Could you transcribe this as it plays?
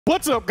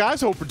What's up,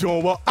 guys? Hope you're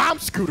doing well. I'm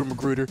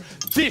ScooterMagruder.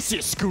 This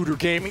is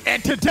ScooterGaming,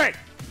 and today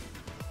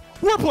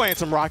we're playing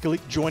some Rocket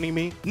League. Joining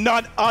me,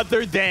 none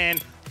other than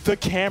the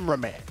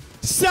cameraman.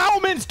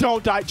 Salmons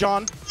don't die,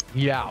 John.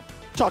 Yeah.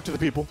 Talk to the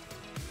people.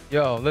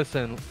 Yo,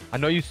 listen. I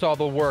know you saw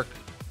the work.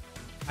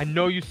 I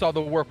know you saw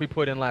the work we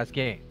put in last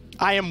game.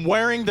 I am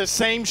wearing the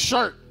same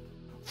shirt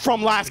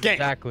from last game.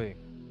 Exactly.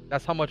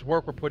 That's how much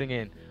work we're putting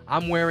in.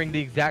 I'm wearing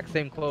the exact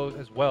same clothes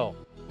as well.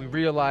 We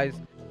realize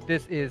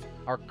this is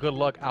our good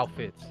luck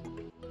outfits.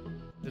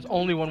 There's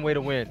only one way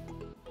to win,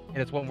 and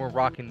it's when we're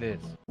rocking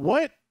this.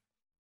 What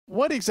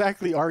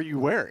exactly are you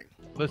wearing?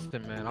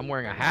 Listen, man, I'm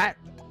wearing a hat,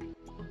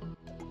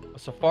 a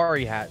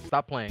safari hat.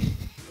 Stop playing.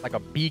 Like a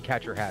bee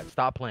catcher hat.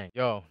 Stop playing.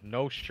 Yo,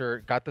 no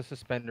shirt. Got the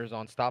suspenders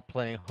on. Stop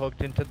playing.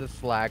 Hooked into the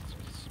slacks.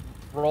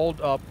 Rolled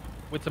up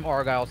with some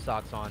Argyle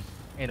socks on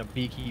and a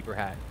beekeeper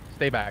hat.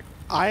 Stay back.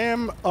 I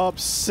am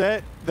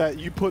upset that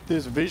you put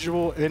this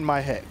visual in my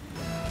head.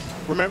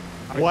 Remember,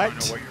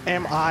 what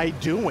am I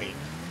doing?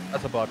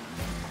 That's a bug.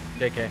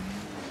 JK.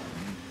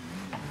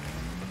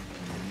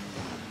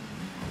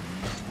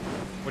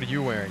 What are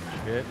you wearing?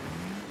 Shit.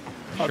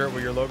 Shirt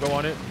with your logo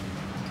on it?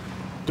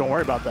 Don't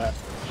worry about that.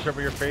 Shirt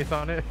with your face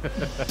on it?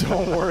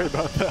 Don't worry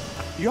about that.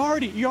 You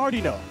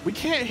already know. We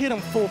can't hit them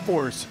full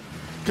force,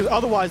 because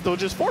otherwise they'll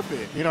just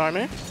forfeit. You know what I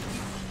mean?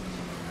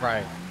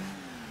 Right.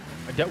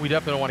 We definitely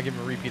don't want to give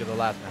him a repeat of the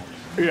last match.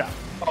 Yeah.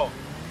 Oh.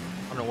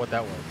 I don't know what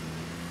that was.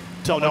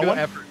 Tell no one.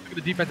 Effort. Look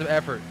at the defensive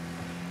effort.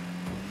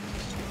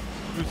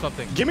 Do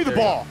something. Give me the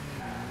ball.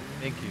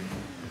 Thank you.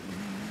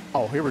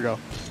 Oh, here we go.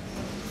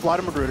 Fly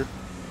to Magruder.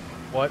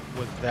 What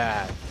was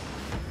that?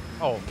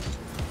 Oh.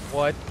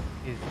 What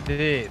is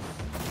this?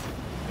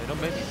 Man,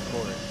 don't make me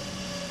score it.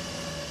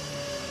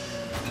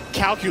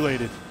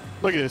 Calculated.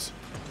 Look at this.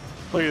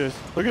 Look at this.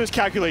 Look at this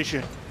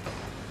calculation.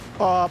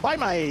 By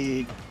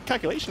my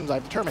calculations,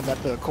 I've determined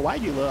that the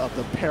coagula of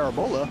the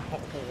parabola.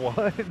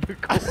 What? The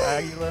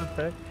coagula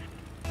effect?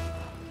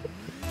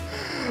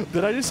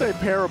 Did I just say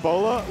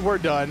parabola? We're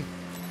done.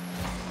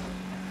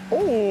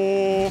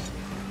 Oh.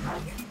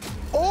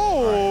 Oh.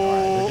 All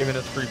right. They're giving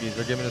us freebies.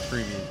 They're giving us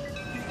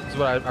freebies. This is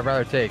what I'd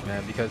rather take,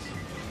 man, because,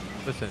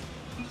 listen,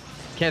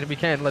 we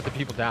can't let the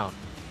people down.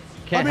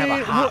 We can't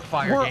have a hot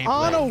fire gameplay. We're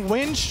on a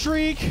win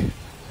streak.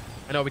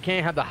 I know, we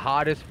can't have the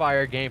hottest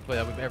fire gameplay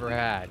that we've ever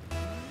had.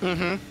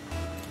 Mm-hmm.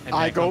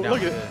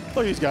 Look at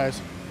these guys.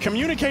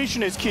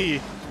 Communication is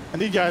key,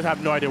 and these guys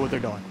have no idea what they're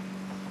doing.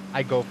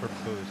 I go for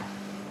boost.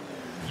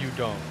 You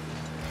don't.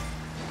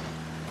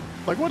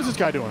 Like, what is this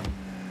guy doing?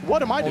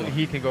 What am I doing? Only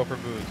he can go for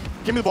boost.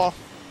 Give me the ball.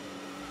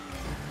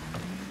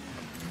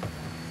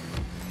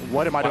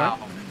 What am I doing?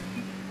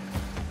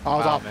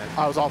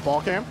 I was off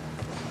ball cam.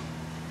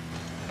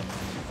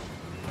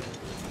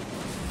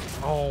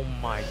 Oh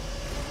my.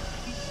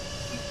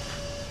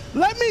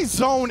 Let me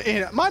zone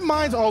in. My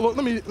mind's all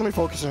over. Let me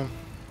focus in.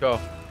 Go.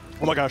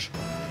 Oh my gosh.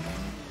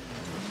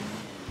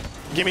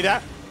 Give me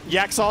that.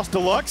 Yak sauce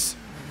deluxe.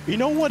 You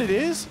know what it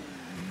is?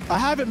 I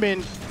haven't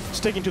been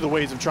sticking to the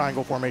ways of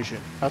triangle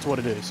formation. That's what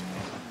it is.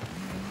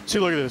 See,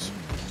 look at this.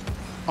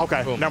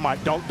 Okay, boom. Never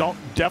mind.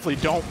 Definitely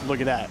don't look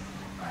at that.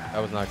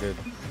 That was not good.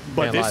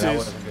 But this is. That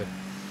wasn't good.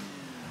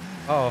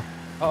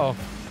 Oh,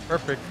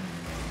 perfect.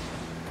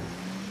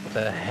 What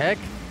the heck?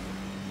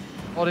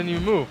 Oh, didn't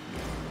even move.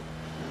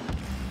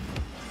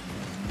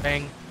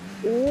 Bang.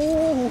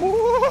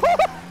 Ooh.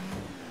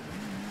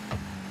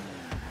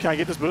 Can I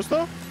get this boost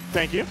though?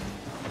 Thank you.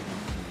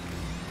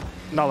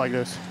 Not like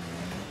this.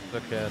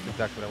 Okay, that's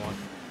exactly what I want.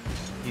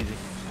 Easy.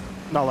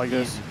 Not like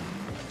this.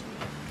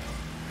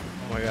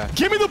 Oh my god.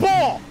 Give me the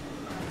ball!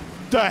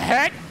 The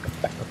heck?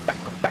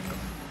 Back.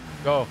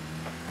 Go.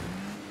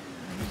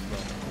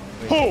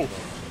 Who?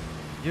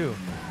 You.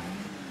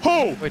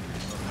 Who? Wait.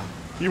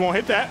 You won't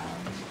hit that.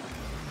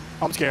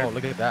 I'm scared. Oh,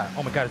 look at that.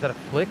 Oh my god, is that a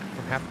flick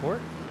from half court?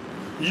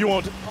 You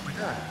won't. Oh my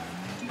god.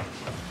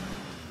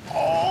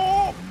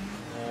 Oh!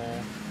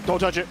 Don't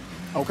touch it.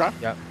 Okay.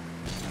 Yep.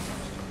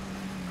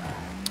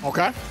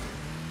 Okay.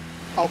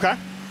 Okay.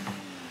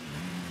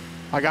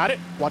 I got it.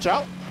 Watch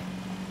out.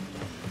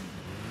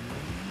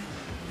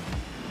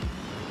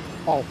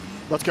 Oh,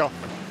 let's go.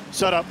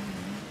 Set up.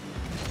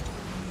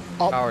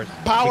 Oh, Powers.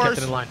 Powers. We kept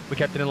it in line. We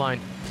kept it in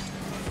line.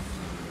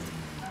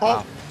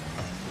 Oh.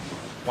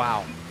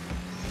 Wow.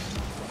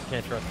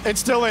 Can't trust it.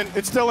 It's still in.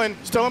 It's still in.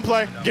 Still in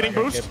play. No, Getting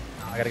boost.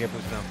 I gotta get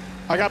boost now.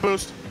 I got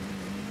boost.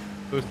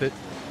 Boost it.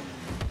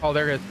 Oh,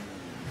 there it is.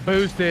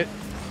 Boost it.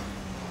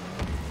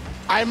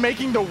 I'm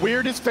making the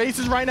weirdest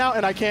faces right now,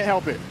 and I can't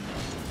help it.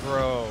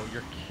 Bro,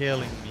 you're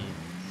killing me.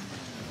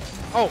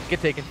 Oh,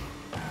 get taken.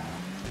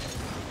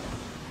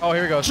 Oh,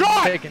 here we go.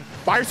 Shot! Taken.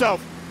 By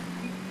yourself.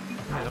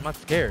 Man, I'm not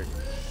scared.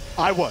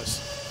 I was.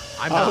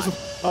 I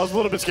was a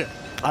little bit scared.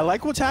 I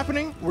like what's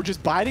happening. We're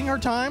just biding our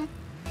time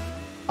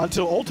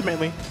until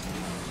ultimately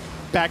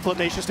backflip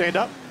nation stand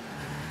up.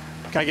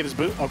 Can I get his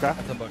boot? Okay.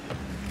 That's a bug.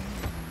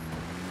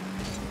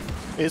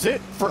 Is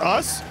it for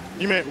us?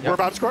 You mean we're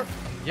about to score?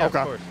 Yeah, okay.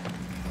 Of course.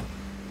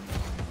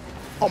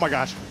 Oh my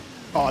gosh.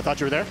 Oh, I thought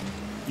you were there.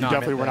 You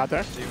definitely were not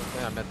there.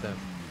 Yeah, I met them.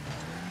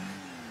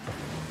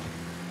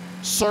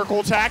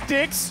 Circle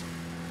tactics.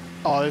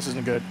 Oh, this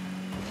isn't good.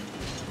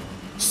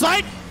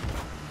 Sight.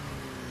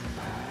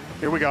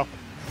 Here we go.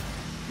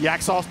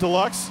 Yak sauce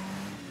deluxe.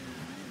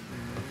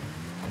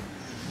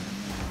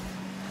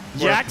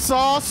 Yak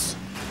sauce.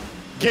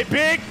 Get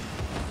big.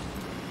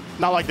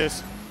 Not like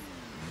this.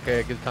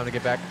 Okay, good time to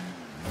get back.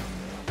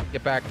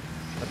 Get back.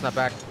 That's not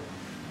back.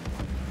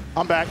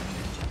 I'm back.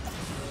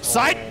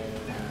 Sight.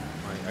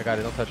 Oh, I got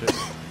it. Don't touch it.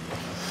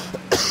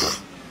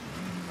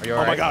 Are you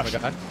alright? Oh my gosh. Oh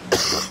my god.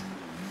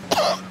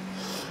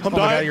 I'm dying. My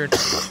god, you're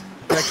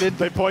infected.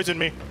 They poisoned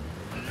me.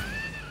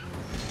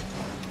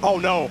 Oh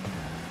no.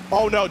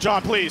 Oh no,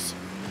 John, please.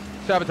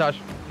 Sabotage.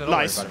 No, don't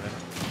nice. worry about it,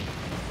 man.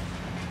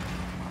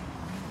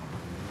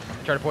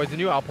 Try to poison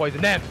you, I'll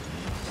poison them.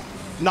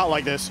 Not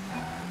like this.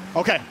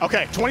 Okay,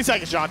 okay. 20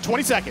 seconds, John.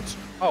 20 seconds.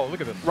 Oh, look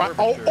at this. Right.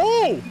 Oh, sure.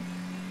 oh!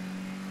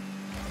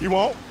 You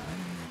won't?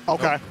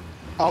 Okay.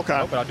 Nope. Okay.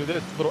 Nope, but I'll do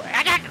this little.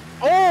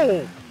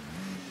 Oh!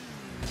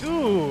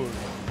 Dude!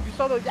 You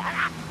saw the.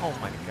 Oh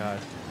my god.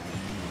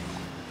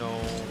 No.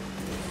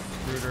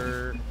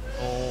 Magruder.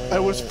 Oh.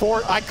 It was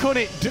 4. I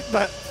couldn't do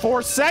that.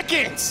 4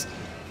 seconds.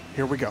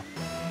 Here we go.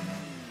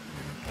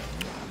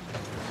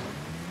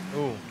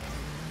 Ooh.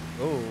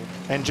 Ooh.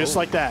 And just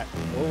like that.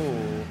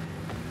 Ooh.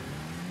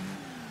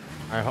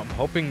 I'm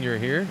hoping you're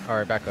here. All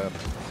right, back up.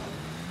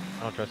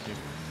 I don't trust you.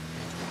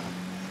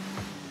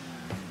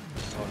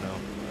 Oh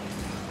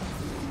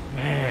no.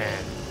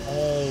 Man.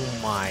 Oh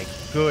my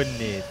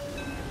goodness.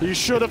 You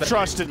should have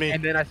trusted me.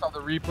 And then I saw the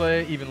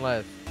replay, even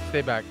less.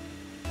 Stay back.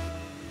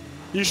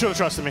 You should have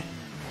trusted me.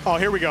 Oh,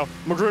 here we go.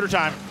 Magruder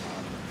time.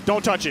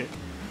 Don't touch it.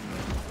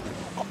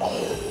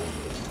 Oh.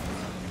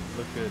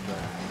 Look good,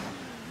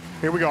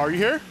 though. Here we go. Are you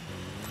here?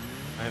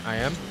 I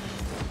am.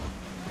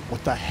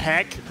 What the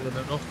heck? Get to the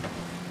middle.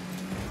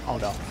 Oh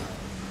no.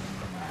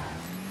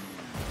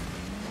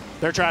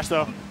 They're trash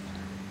though.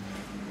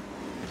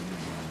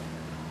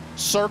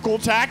 Circle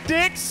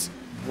tactics?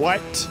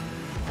 What?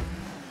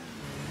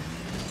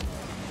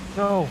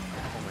 No. Oh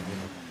my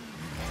goodness.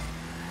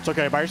 It's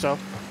okay, by yourself.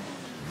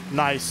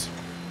 Nice.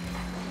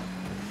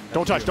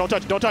 Don't touch, don't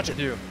touch, don't touch it.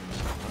 You.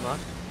 I'm not.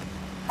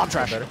 I'm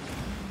trash.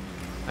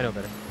 I know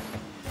better.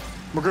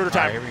 Magruder All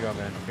time. right, here we go,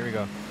 man. Here we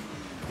go.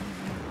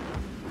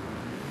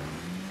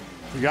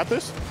 You got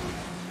this?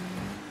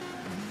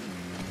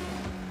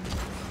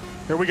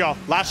 Here we go.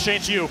 Last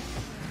chance you.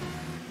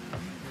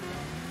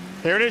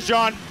 Here it is,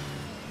 John.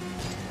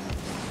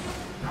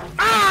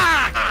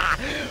 Ah!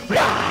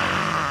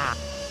 Ah!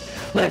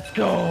 Let's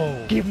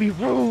go. Give me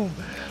room.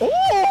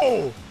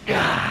 Oh!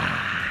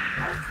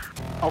 Ah!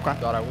 Okay.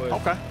 Thought I would.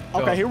 Okay. Go.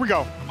 Okay, here we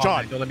go. Oh,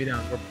 John. man, don't let me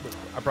down.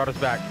 I brought us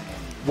back.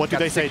 What did Got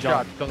they say, 6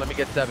 John? shots. Don't let me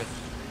get 7.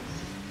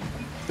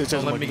 This Don't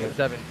isn't let me looking get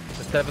good. 7.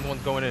 The 7th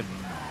one's going in.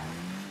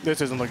 This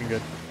isn't looking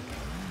good.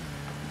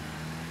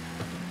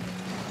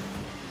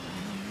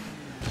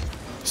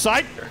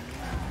 Sight.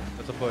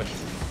 That's a push.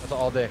 That's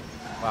all day.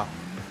 Wow.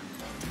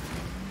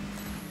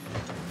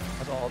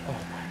 That's all. Oh.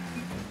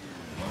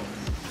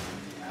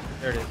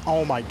 There it is.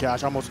 Oh my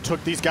gosh, I almost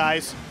took these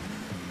guys.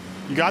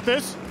 You got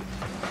this?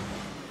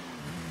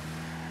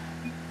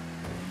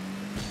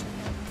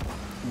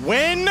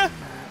 Win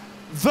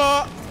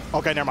the...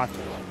 Okay, never mind.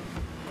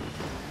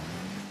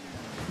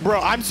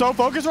 Bro, I'm so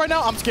focused right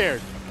now, I'm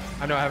scared.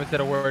 I know I haven't said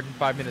a word in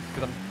 5 minutes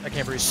because I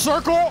can't breathe.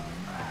 Circle.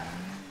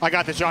 I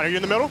got this, John. Are you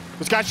in the middle?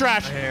 This guy's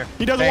trash. I'm here.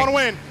 He doesn't Hey. want to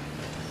win.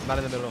 I'm not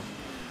in the middle.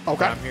 Okay.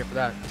 But I'm here for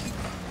that.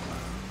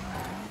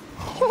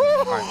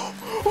 Right.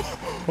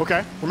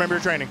 Okay. Remember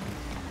your training.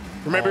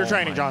 Remember your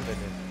training, my John.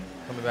 goodness.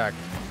 Coming back.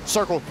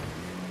 Circle.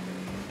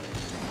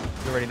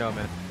 You already know,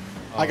 man.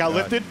 I got God.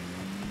 lifted.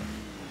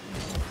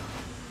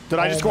 Did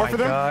I just score for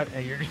them? Oh my god,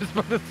 and you're just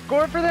about to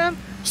score for them?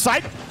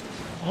 Sight.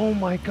 Oh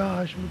my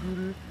gosh,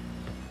 Magruder. You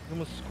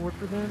almost scored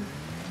for them?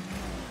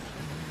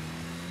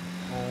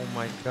 Oh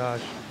my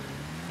gosh.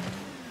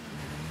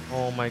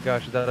 Oh my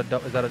gosh, is that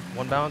a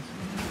one bounce?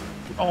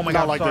 Oh my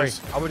Not god, like sorry.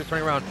 this. I was just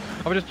turning around.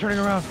 I was just turning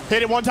around.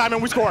 Hit it one time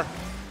and we score.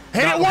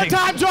 Hit Not it one like-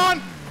 time,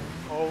 John.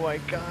 Oh my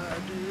god,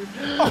 dude.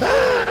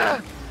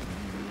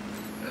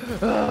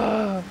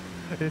 Oh.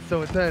 It's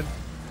so intense.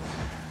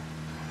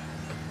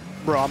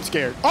 Bro, I'm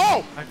scared.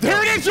 Oh,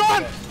 there it is,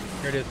 John.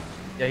 Here it is.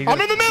 Yeah, he's I'm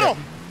in the middle.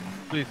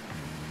 Yeah, please.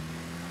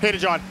 Hit it,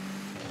 John.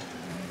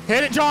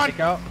 Hit it, John. Take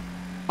out.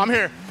 I'm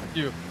here.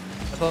 You.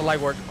 That's how the light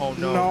works. Oh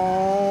no. No.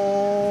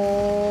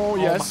 Oh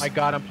Yes. my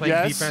god, I'm playing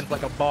Yes. defense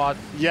like a boss.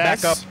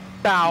 Yes. Back up.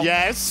 Bow.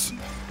 Yes.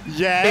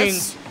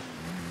 Yes. Bing.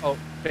 Oh,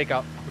 fake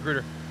out.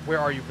 Magruder, where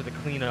are you for the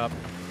cleanup?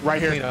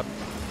 Right here. Clean up.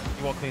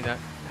 You won't clean that.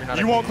 You're not.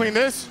 You won't clean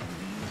this?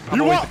 I'm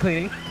You always won't. the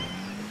cleaning.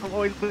 I'm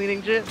always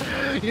cleaning shit.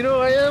 You know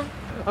who I am?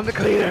 I'm the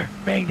cleaner.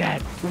 Bang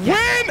that.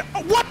 Win!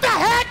 What the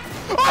heck?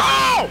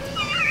 Oh!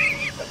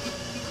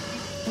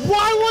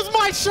 Why was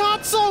my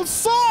shot so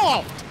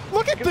soft?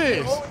 Look at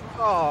this.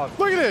 Oh,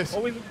 Look at this.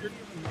 always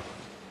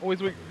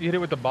you hit it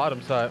with the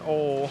bottom side.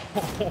 Oh,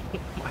 oh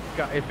my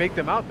god. It faked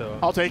him out though.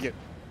 I'll take it.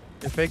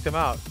 It faked him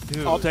out.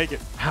 Dude. I'll take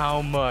it.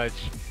 How much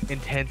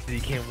intensity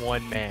can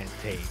one man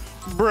take?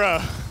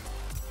 Bruh.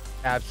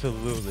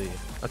 Absolutely.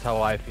 That's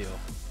how I feel.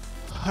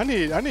 I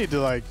need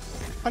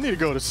to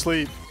go to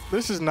sleep.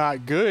 This is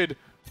not good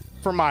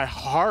for my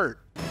heart.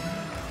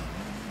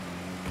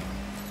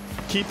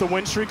 Keep the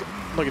win streak.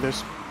 Look at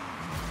this.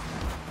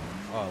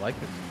 Oh, I like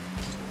this.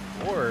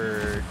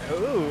 Forward.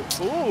 Ooh.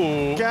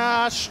 Ooh.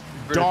 Gosh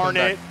darn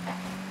it.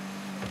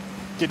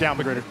 Get down,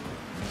 Magruder.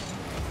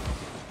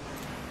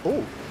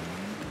 Oh.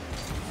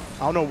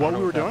 I don't know what we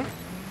were doing.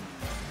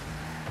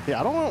 Yeah,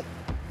 I don't know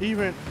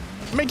even.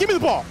 Man, give me the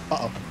ball.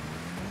 Uh-oh.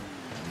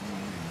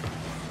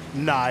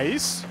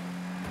 Nice.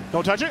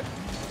 Don't touch it.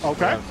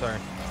 Okay. Yeah, I'm sorry.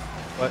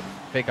 What?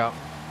 Fake out.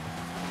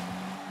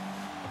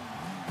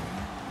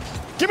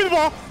 Give me the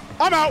ball.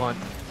 I'm out. Come on.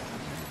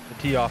 The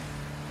tee off.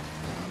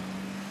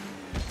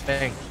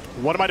 Bang.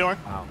 What am I doing?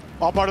 Wow.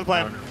 All part of the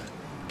plan.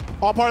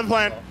 All part of the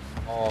plan.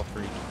 All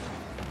free.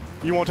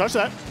 You won't touch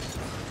that.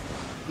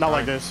 Not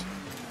like this.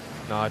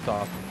 No, it's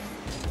off.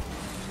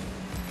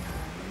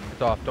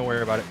 It's off. Don't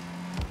worry about it.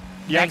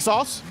 Yak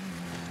sauce?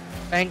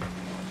 Bang.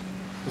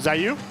 Is that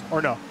you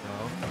or no?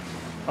 No.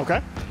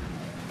 Okay.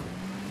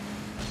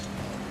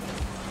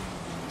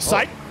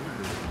 Sight.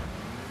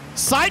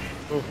 Sight.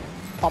 Ooh.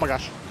 Oh my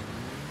gosh.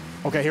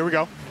 Okay, here we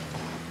go.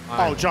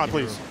 Oh, John,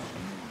 please.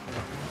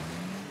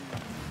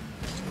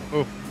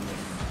 Ooh.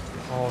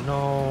 Oh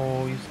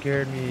no, you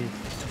scared me.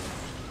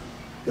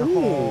 Ooh.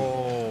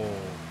 Oh.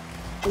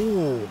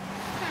 Ooh.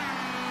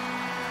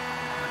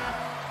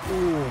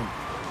 Ooh.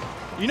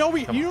 You know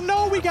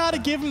we gotta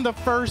give him the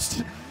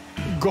first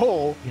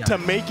goal to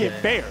make it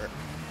fair.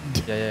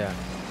 Yeah.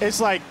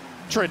 It's like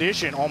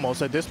tradition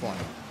almost at this point.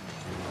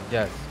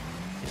 Yes.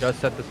 He does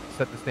set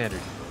the standard.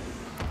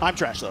 I'm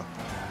trash though.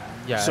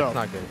 Yeah, so, it's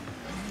not good.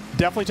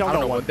 Definitely tell I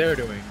don't no know one. what they're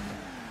doing.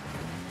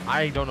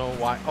 I don't know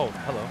why. Oh,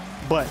 hello.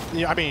 But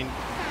yeah, I mean,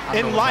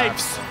 in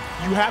life,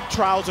 you have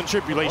trials and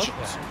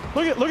tribulations.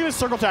 Look at this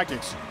circle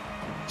tactics.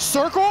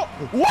 Circle.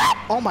 What?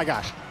 Oh my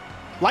gosh.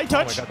 Light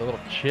touch. Oh my god, the little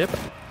chip.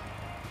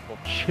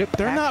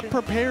 They're action. not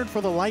prepared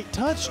for the light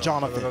touch,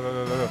 Jonathan.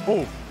 Go.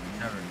 Oh.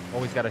 Never.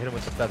 Always got to hit him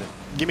with the feather.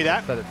 Give me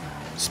that. Feather.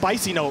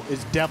 Spicy note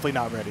is definitely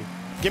not ready.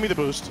 Give me the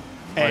boost.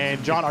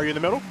 And John, are you in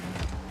the middle?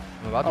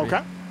 I'm about to Okay.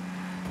 be.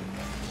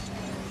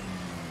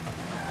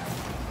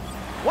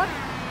 What?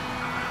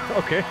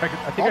 Okay,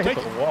 I think I hit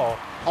the wall.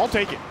 I'll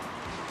take it.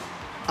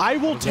 I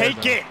will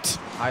take it.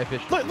 I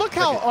officially. Look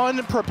how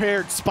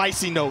unprepared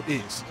Spicy Note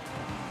is.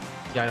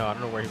 Yeah, I know. I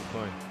don't know where he was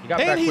going. He got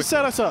and back he quickly.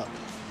 set us up.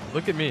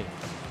 Look at me.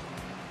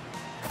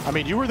 I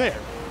mean, you were there.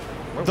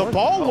 Where The was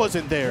ball he?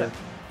 wasn't there, Yeah.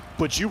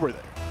 but you were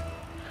there.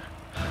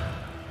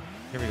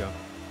 Here we go.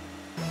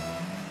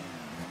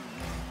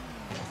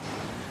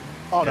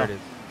 Oh, There no. it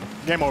is.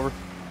 Game over.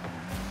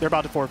 They're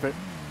about to forfeit.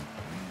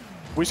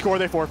 We score,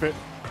 they forfeit.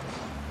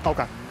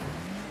 Okay.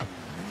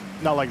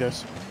 Not like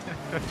this.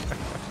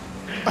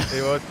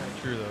 It was kind of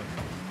true, though.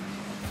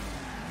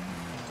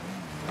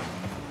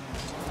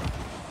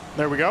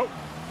 There we go.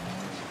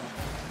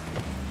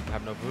 I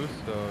have no boost,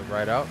 so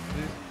right out,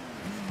 please.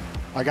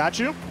 I got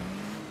you.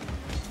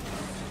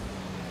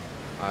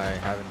 I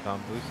haven't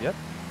found boost yet.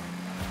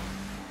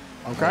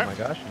 Okay. Oh my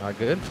gosh, not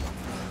good.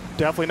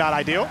 Definitely not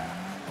ideal.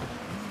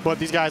 But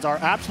these guys are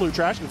absolute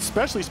trash,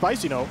 especially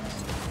Spicy Note.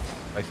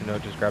 Spicy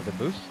Note just grabbed the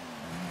boost.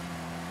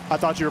 I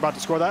thought you were about to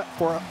score that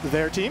for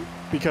their team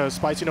because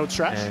Spicy Note's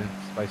trash. And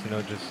Spicy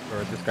Note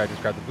this guy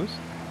just grabbed the boost.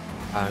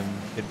 I'm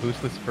been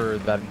boostless for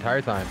that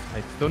entire time.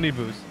 I still need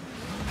boost.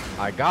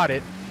 I got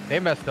it. They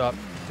messed up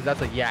because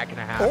that's a yak and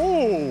a half.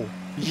 Oh,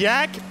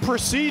 yak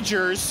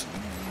procedures.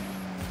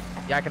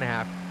 Yak and a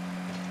half.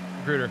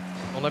 Magruder,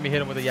 don't let me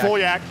hit him with a yak. Full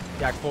yak.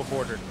 Yak full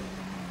quarter.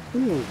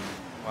 Ooh.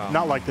 Wow.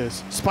 Not like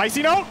this.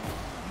 Spicy Note.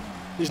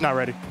 He's not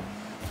ready.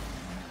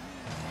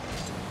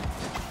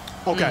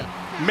 Okay.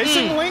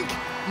 Missing link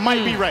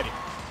might be ready.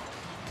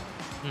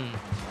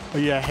 Oh,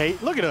 yeah, hey,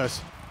 look at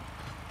us.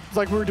 It's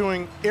like we were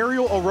doing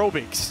aerial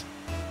aerobics.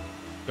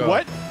 Go.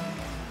 What?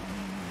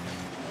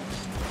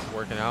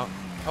 Working out.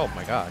 Oh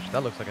my gosh,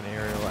 that looks like an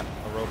aerial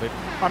aerobic.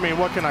 I mean,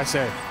 what can I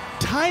say?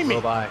 Timing,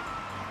 Robot.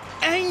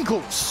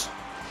 angles,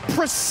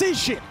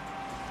 precision,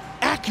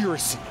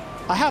 accuracy.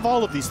 I have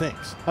all of these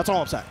things. That's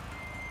all I'm saying.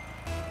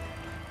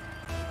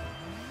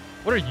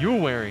 What are you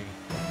wearing?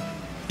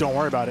 Don't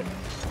worry about it.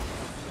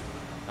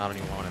 I don't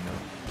even want to know.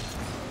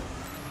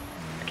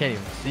 I can't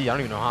even see. I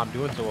don't even know how I'm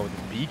doing so well with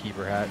this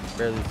beekeeper hat. I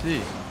barely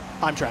see.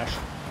 I'm trash.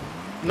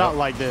 Not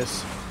like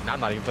this. And I'm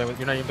not even playing with.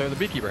 You're not even playing with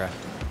the beekeeper hat.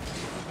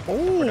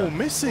 Oh,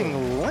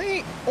 missing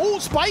link. Oh,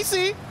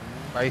 Spicy.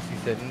 Spicy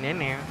said,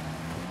 "Nah."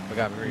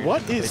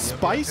 What is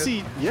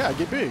Spicy? Yeah,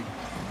 get big.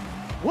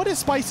 What is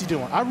Spicy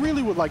doing? I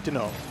really would like to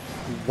know.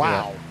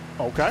 Wow.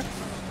 Yeah. Okay.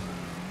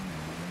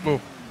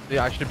 Move.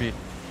 Yeah, I should be.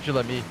 Should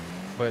let me.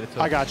 But it's.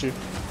 I got you.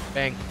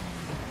 Bang.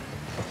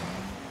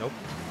 Nope.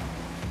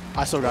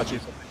 I still got you.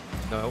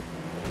 Nope.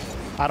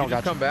 I don't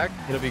got you. Come back.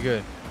 It'll be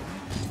good.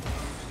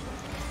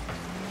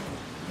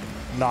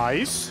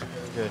 Nice.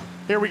 Good.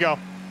 Here we go.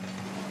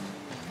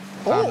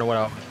 I don't know what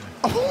else.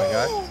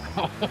 Oh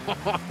my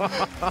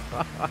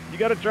god. You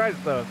gotta try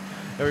stuff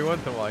every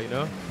once in a while, you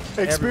know?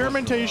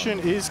 Experimentation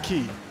is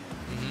key.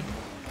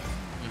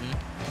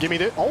 Give me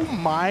this. Oh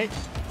my.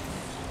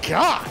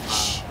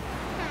 gosh.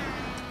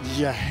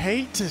 You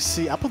hate to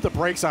see. I put the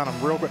brakes on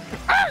him real quick.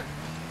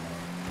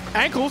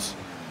 Ankles.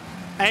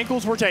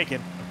 Ankles were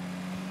taken.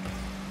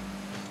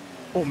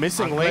 Oh,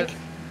 missing link.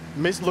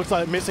 Looks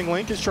like missing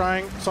link is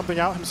trying something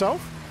out himself.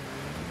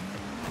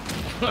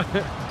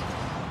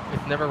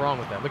 It's never wrong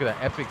with that. Look at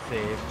that epic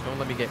save. Don't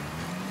let me get.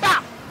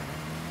 Ah!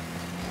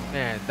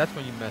 Man, that's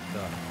when you messed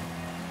up.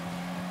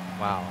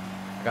 Wow,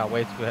 I got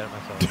way too ahead of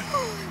myself.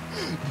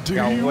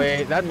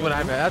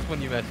 That's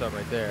when you messed up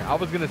right there. I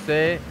was gonna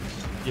say,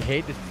 you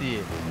hate to see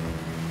it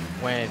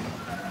when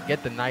you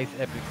get the nice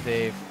epic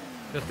save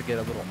just to get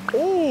a little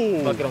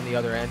bucket on the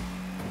other end.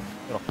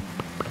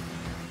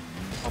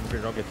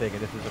 Magruder, don't get taken.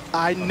 This is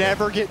I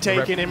never get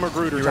taken in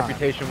Magruder. Your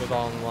reputation was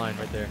all on the line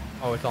right there.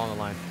 Oh, it's all on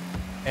the line.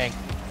 Bang.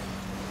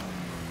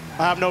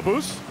 I have no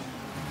boost.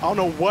 I don't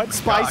know what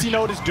Spicy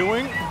Note is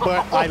doing,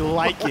 but I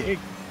like it.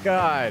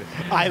 God.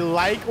 I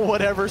like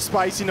whatever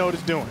Spicy Note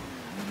is doing.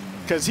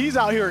 Because he's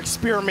out here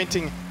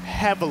experimenting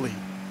heavily.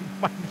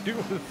 My dude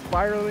was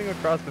spiraling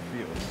across the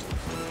field.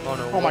 Oh,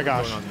 no. Oh, my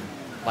gosh.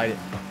 Light it.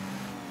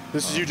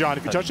 This is you, John.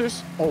 If you touch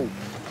this. Oh.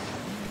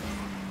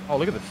 Oh,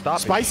 look at the stop.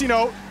 Spicy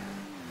Note.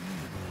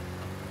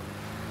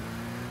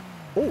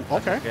 Oh,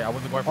 okay. Okay, I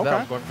wasn't going for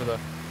that.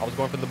 I was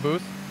going for the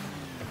boost.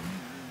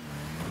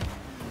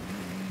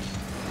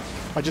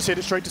 I just hit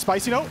it straight to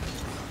Spicy Note.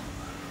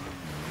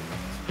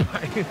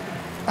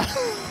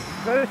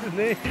 That is his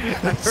name.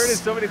 I've heard it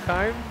so many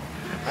times.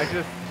 I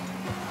just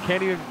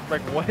can't even,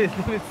 like, what is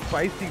it?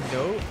 Spicy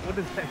Note? What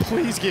is that?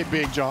 Please get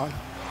big, John.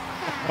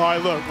 All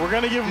right, look, we're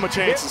going to give him a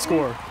chance to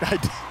score.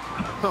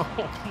 Oh,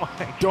 my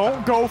God.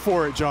 Don't go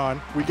for it, John.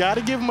 We got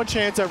to give him a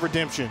chance at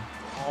redemption.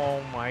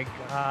 Oh, my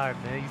God,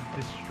 man. You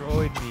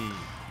destroyed me.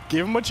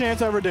 Give him a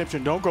chance at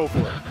redemption. Don't go for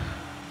it.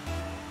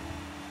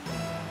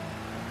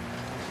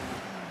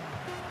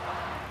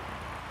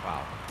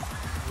 Wow.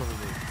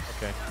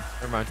 Okay,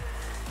 never mind.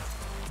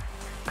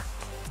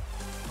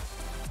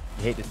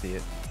 You hate to see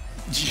it.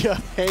 You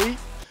hate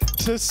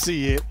to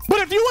see it. But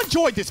if you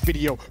enjoyed this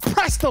video,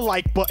 press the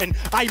like button.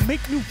 I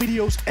make new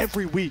videos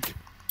every week.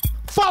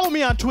 Follow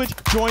me on Twitch,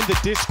 join the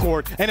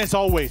Discord, and as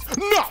always,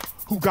 no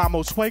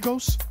Jugamos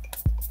Juegos.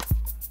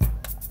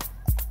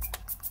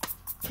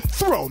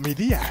 Throw me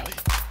the alley.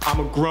 I'm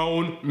a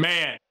grown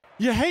man.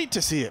 You hate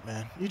to see it,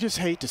 man. You just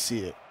hate to see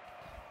it.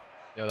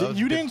 Yo,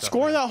 you didn't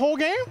score that whole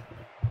game?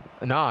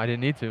 No, I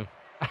didn't need to.